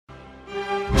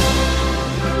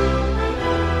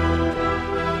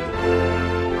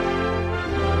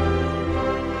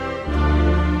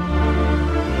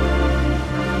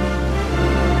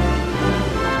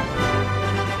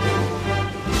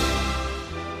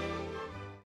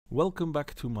Welcome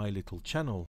back to my little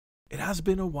channel. It has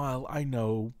been a while, I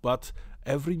know, but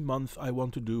every month I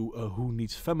want to do a Who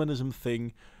Needs Feminism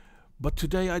thing. But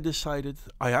today I decided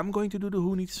I am going to do the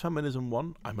Who Needs Feminism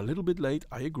one. I'm a little bit late,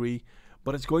 I agree,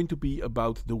 but it's going to be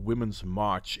about the Women's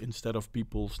March instead of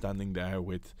people standing there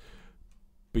with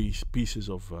pieces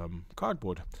of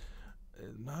cardboard.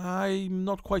 I'm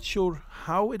not quite sure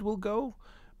how it will go,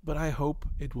 but I hope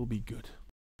it will be good.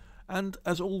 And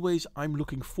as always, I'm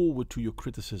looking forward to your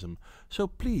criticism, so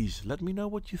please let me know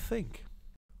what you think.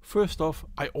 First off,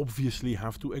 I obviously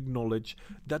have to acknowledge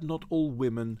that not all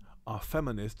women are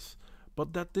feminists,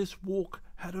 but that this walk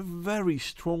had a very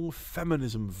strong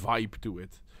feminism vibe to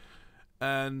it.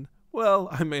 And, well,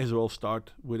 I may as well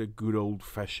start with a good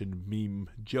old-fashioned meme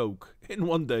joke. In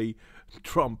one day,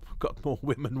 Trump got more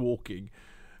women walking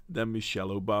than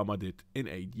Michelle Obama did in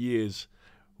 8 years,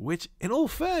 which, in all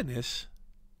fairness,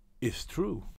 is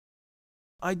true.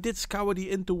 I did scour the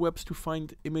interwebs to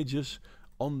find images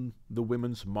on the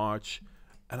Women's March,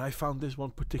 and I found this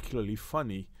one particularly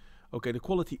funny. Okay, the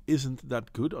quality isn't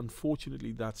that good,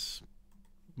 unfortunately. That's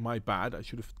my bad. I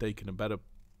should have taken a better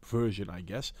version, I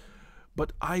guess.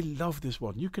 But I love this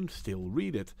one. You can still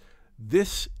read it.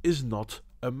 "This is not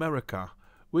America,"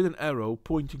 with an arrow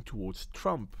pointing towards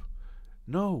Trump.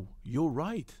 No, you're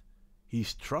right.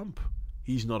 He's Trump.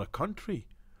 He's not a country.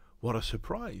 What a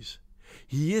surprise.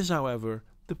 He is, however,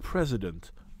 the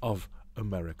President of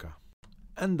America.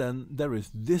 And then there is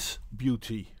this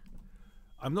beauty.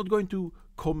 I'm not going to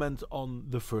comment on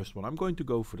the first one. I'm going to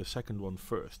go for the second one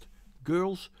first.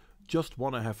 Girls just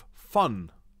want to have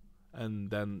fun. And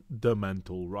then the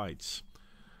mental rights.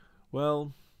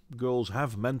 Well, girls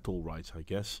have mental rights, I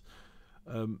guess.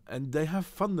 And they have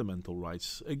fundamental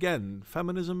rights. Again,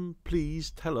 feminism, please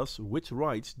tell us which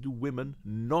rights do women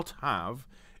not have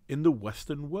in the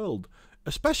Western world,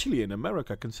 especially in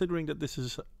America, considering that this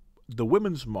is the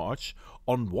Women's March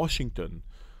on Washington,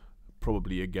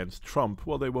 probably against Trump.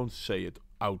 Well, they won't say it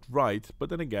outright, but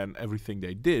then again, everything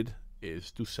they did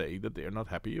is to say that they're not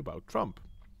happy about Trump.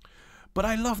 But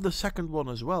I love the second one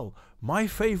as well. My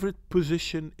favorite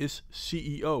position is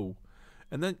CEO.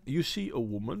 And then you see a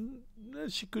woman,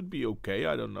 she could be okay,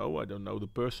 I don't know the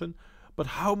person, but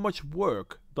how much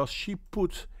work does she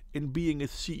put in being a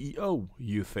CEO,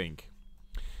 you think?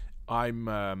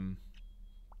 I'm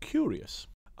curious.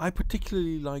 I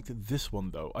particularly liked this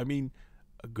one though. I mean,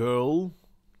 a girl,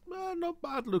 not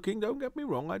bad looking, don't get me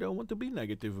wrong, I don't want to be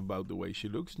negative about the way she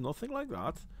looks, nothing like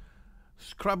that.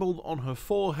 Scribbled on her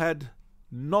forehead,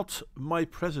 "Not my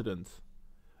president."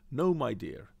 No, my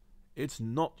dear, it's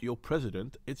not your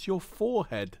president, it's your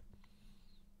forehead.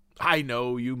 I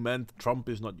know you meant Trump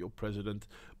is not your president,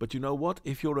 but you know what?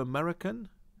 If you're American,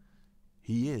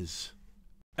 he is.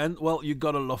 And, well, you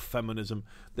gotta love feminism.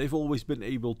 They've always been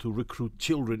able to recruit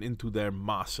children into their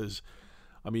masses.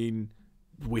 I mean,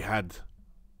 we had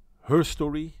her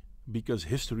story, because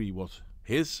history was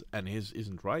his, and his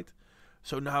isn't right.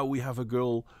 So now we have a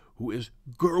girl who is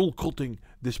girl-cutting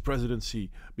this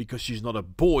presidency because she's not a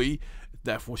boy,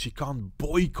 therefore she can't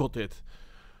boycott it.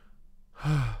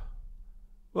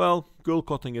 Well,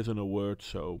 girl-cutting isn't a word,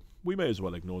 so we may as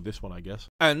well ignore this one, I guess.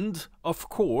 And, of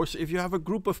course, if you have a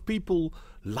group of people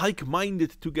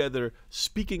like-minded together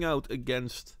speaking out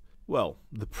against, well,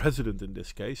 the president in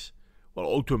this case, well,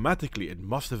 automatically it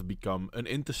must have become an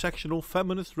intersectional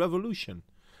feminist revolution.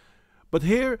 But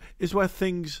here is where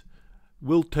things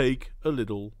will take a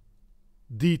little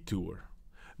detour.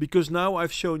 Because now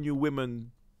I've shown you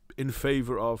women in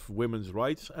favor of women's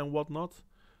rights and whatnot.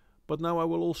 But now I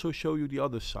will also show you the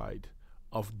other side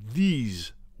of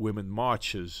these women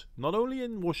marches. Not only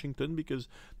in Washington, because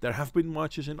there have been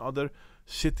marches in other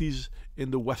cities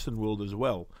in the Western world as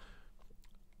well.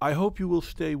 I hope you will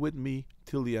stay with me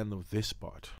till the end of this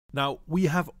part. Now, we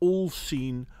have all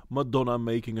seen Madonna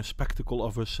making a spectacle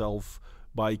of herself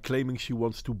by claiming she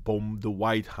wants to bomb the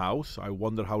White House. I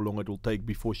wonder how long it will take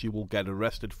before she will get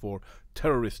arrested for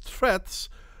terrorist threats.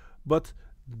 But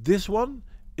this one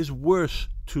is worse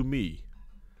to me.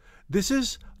 This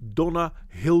is Donna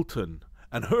Hilton,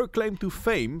 and her claim to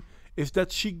fame is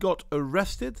that she got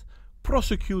arrested,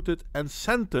 prosecuted and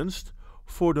sentenced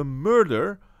for the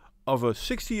murder of a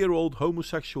 60-year-old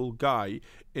homosexual guy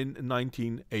in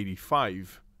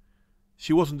 1985.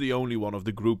 She wasn't the only one of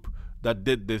the group that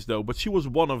did this though, but she was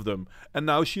one of them, and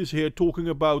now she is here talking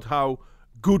about how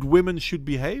good women should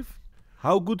behave,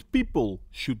 how good people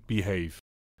should behave.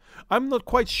 I'm not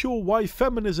quite sure why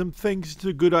feminism thinks it's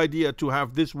a good idea to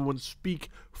have this woman speak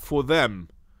for them,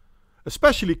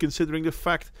 especially considering the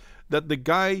fact that the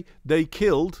guy they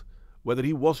killed, whether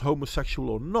he was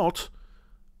homosexual or not,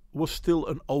 was still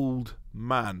an old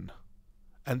man.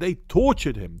 And they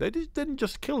tortured him. They didn't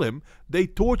just kill him, they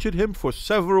tortured him for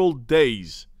several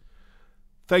days.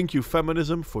 Thank you,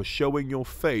 feminism, for showing your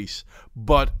face.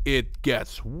 But it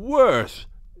gets worse,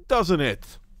 doesn't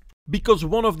it? Because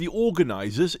one of the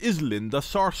organizers is Linda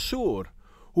Sarsour,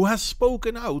 who has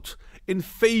spoken out in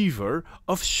favor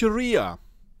of sharia.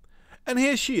 And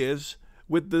here she is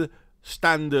with the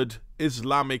standard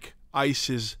Islamic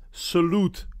ISIS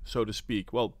salute, so to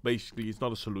speak. Well, basically it's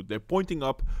not a salute. They're pointing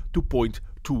up to point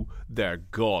to their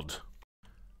God.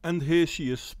 And here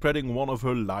she is spreading one of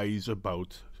her lies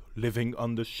about living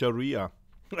under sharia.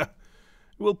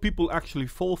 Will people actually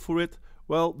fall for it?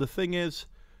 Well, the thing is,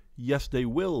 yes they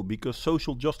will, because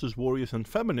social justice warriors and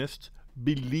feminists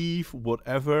believe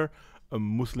whatever a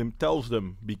Muslim tells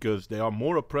them, because they are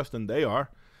more oppressed than they are.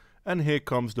 And here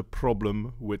comes the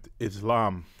problem with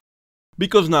Islam.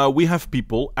 Because now we have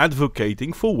people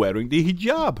advocating for wearing the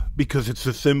hijab, because it's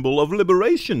a symbol of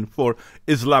liberation for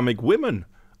Islamic women,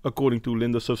 according to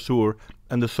Linda Sarsour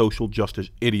and the social justice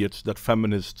idiots that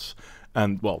feminists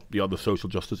and, well, the other social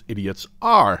justice idiots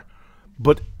are.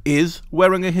 But is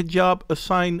wearing a hijab a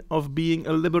sign of being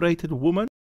a liberated woman?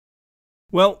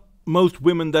 Well, most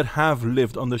women that have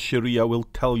lived under Sharia will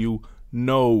tell you,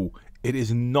 no, it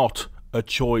is not a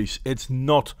choice. It's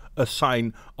not a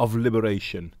sign of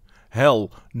liberation.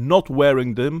 Hell, not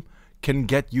wearing them can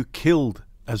get you killed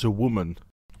as a woman.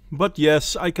 But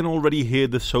yes, I can already hear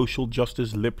the social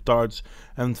justice libtards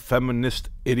and feminist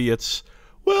idiots.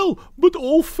 Well, but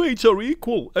all faiths are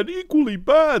equal and equally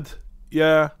bad.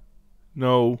 Yeah,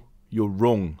 no, you're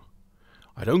wrong.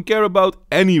 I don't care about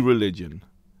any religion.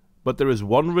 But there is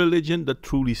one religion that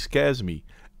truly scares me,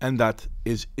 and that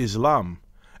is Islam.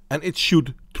 And it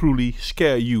should truly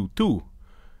scare you too.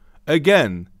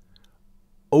 Again,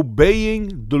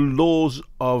 obeying the laws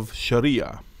of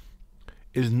Sharia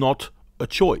is not a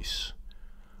choice.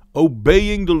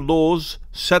 Obeying the laws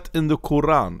set in the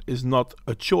Quran is not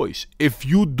a choice. If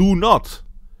you do not,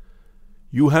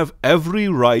 you have every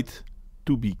right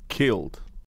to be killed.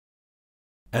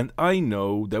 And I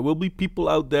know there will be people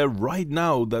out there right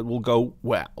now that will go,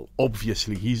 well,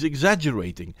 obviously he's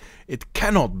exaggerating. It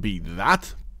cannot be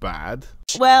that bad.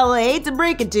 Well, I hate to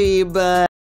break it to you, but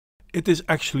it is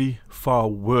actually far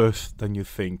worse than you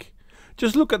think.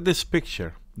 Just look at this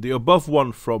picture. The above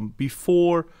one from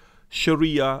before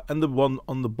Sharia and the one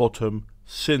on the bottom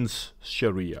since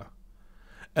Sharia.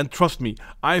 And trust me,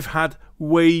 I've had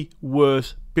way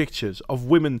worse pictures of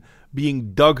women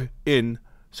being dug in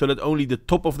so that only the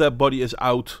top of their body is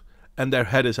out and their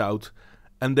head is out,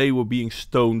 and they were being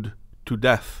stoned to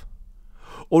death.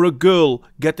 Or a girl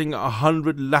getting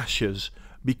 100 lashes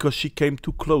because she came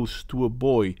too close to a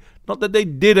boy. Not that they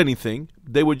did anything,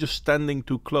 they were just standing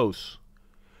too close.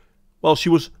 Well, she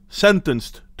was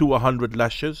sentenced to 100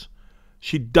 lashes.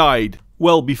 She died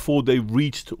well before they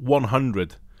reached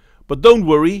 100. But don't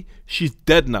worry, she's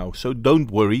dead now, so don't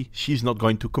worry, she's not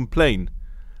going to complain.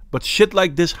 But shit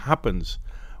like this happens.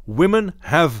 Women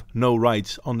have no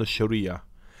rights under Sharia.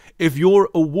 If you're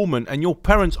a woman and your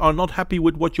parents are not happy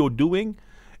with what you're doing,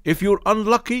 if you're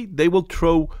unlucky, they will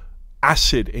throw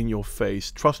acid in your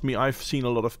face. Trust me, I've seen a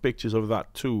lot of pictures of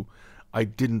that too. I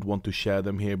didn't want to share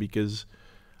them here because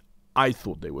I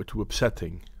thought they were too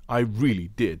upsetting. I really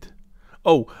did.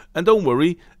 Oh, and don't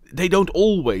worry, they don't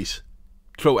always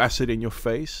throw acid in your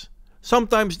face.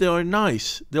 Sometimes they are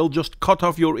nice. They'll just cut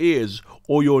off your ears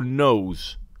or your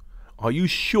nose. Are you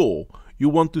sure you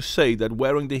want to say that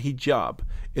wearing the hijab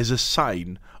is a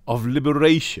sign of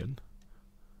liberation?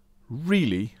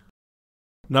 Really?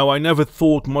 Now, I never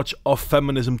thought much of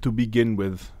feminism to begin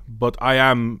with, but I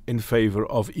am in favor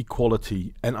of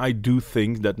equality, and I do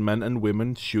think that men and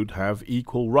women should have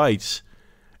equal rights.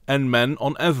 And men,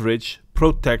 on average,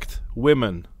 protect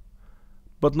women.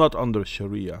 But not under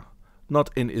Sharia,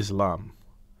 not in Islam.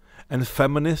 And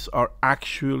feminists are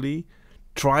actually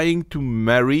trying to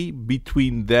marry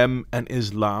between them and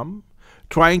Islam,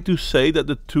 trying to say that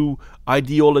the two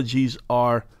ideologies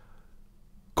are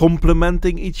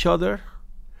complementing each other.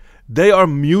 They are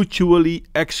mutually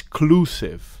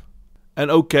exclusive.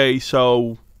 And okay,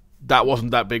 so that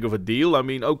wasn't that big of a deal. I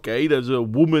mean, okay, there's a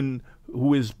woman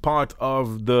who is part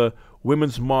of the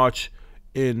Women's March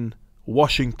in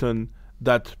Washington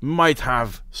that might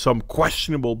have some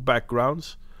questionable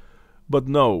backgrounds. But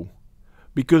no,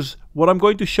 because what I'm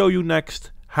going to show you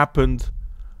next happened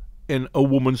in a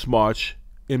women's march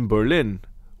in Berlin,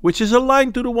 which is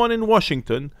aligned to the one in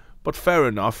Washington, but fair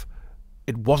enough,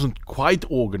 it wasn't quite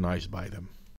organized by them.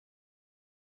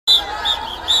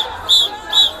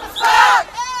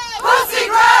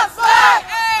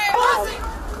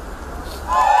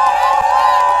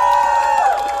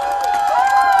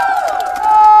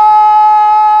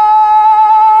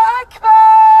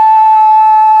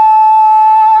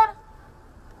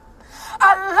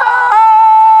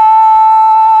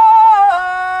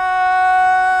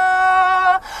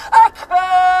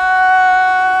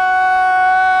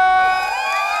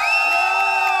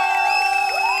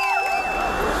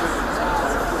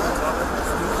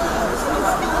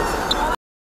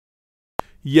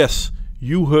 Yes,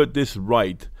 you heard this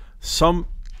right. Some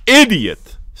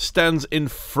idiot stands in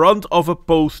front of a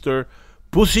poster,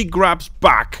 pussy grabs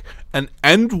back and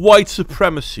end white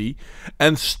supremacy,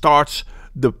 and starts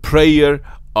the prayer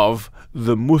of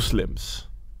the Muslims.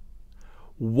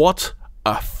 What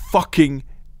a fucking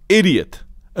idiot.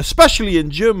 Especially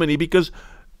in Germany, because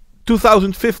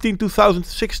 2015,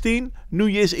 2016, New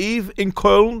Year's Eve in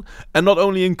Köln, and not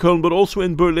only in Köln but also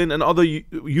in Berlin and other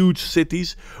huge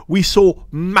cities, we saw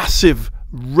massive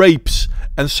rapes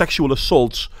and sexual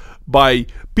assaults by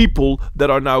people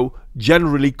that are now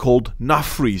generally called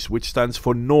Nafris, which stands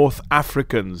for North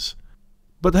Africans.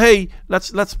 But hey,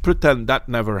 let's pretend that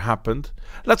never happened.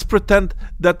 Let's pretend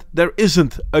that there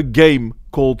isn't a game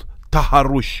called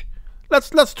Taharrush.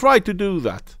 Let's try to do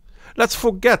that. Let's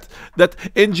forget that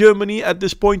in Germany at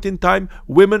this point in time,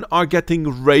 women are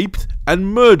getting raped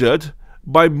and murdered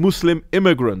by Muslim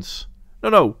immigrants.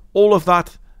 No, all of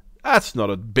that's not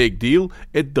a big deal.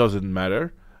 It doesn't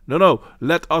matter. No,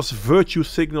 let us virtue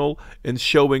signal in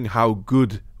showing how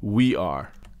good we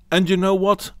are. And you know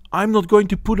what? I'm not going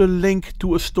to put a link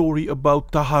to a story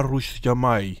about Taharrush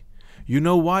Jamai. You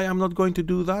know why I'm not going to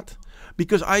do that?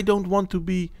 Because I don't want to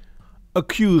be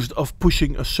accused of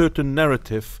pushing a certain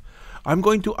narrative. I'm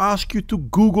going to ask you to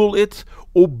Google it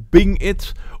or Bing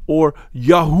it or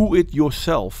Yahoo it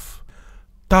yourself.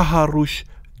 Taharrush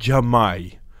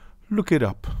Jamai. Look it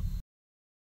up.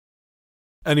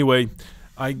 Anyway,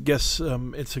 I guess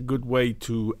it's a good way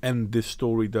to end this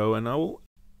story though, and I will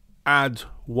add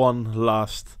one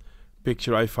last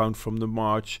picture I found from the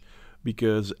march,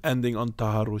 because ending on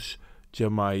Taharrush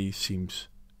Jamai seems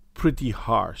pretty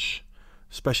harsh,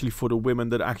 especially for the women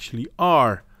that actually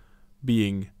are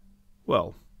being,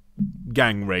 well,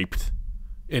 gang raped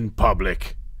in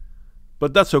public.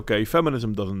 But that's okay,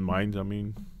 feminism doesn't mind. I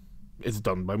mean, it's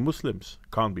done by Muslims.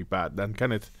 Can't be bad then,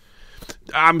 can it?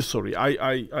 I'm sorry,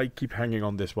 I keep hanging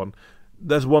on this one.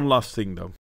 There's one last thing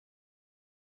though.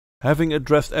 Having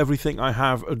addressed everything I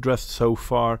have addressed so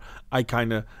far, I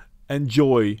kinda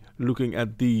enjoy looking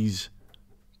at these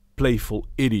playful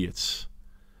idiots.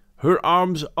 Her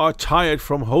arms are tired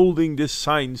from holding this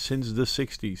sign since the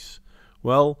 60s.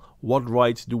 Well, what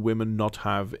rights do women not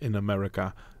have in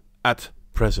America at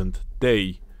present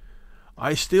day?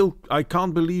 I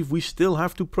can't believe we still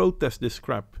have to protest this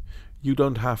crap. You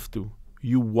don't have to.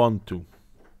 You want to.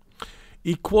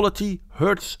 Equality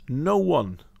hurts no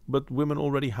one, but women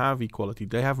already have equality.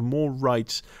 They have more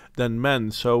rights than men.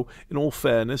 So, in all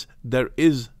fairness, there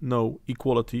is no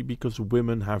equality because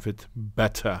women have it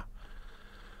better.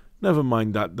 Never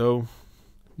mind that though.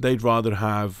 They'd rather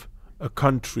have a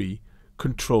country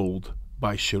controlled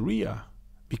by sharia,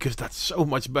 because that's so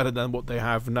much better than what they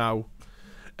have now.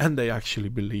 And they actually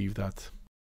believe that.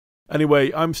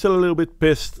 Anyway, I'm still a little bit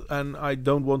pissed and I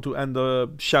don't want to end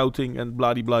shouting and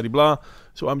blah blah blah.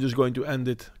 So I'm just going to end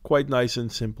it quite nice and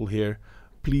simple here.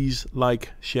 Please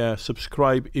like, share,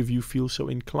 subscribe if you feel so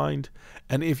inclined.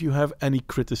 And if you have any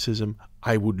criticism,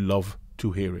 I would love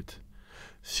to hear it.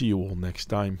 See you all next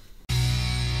time.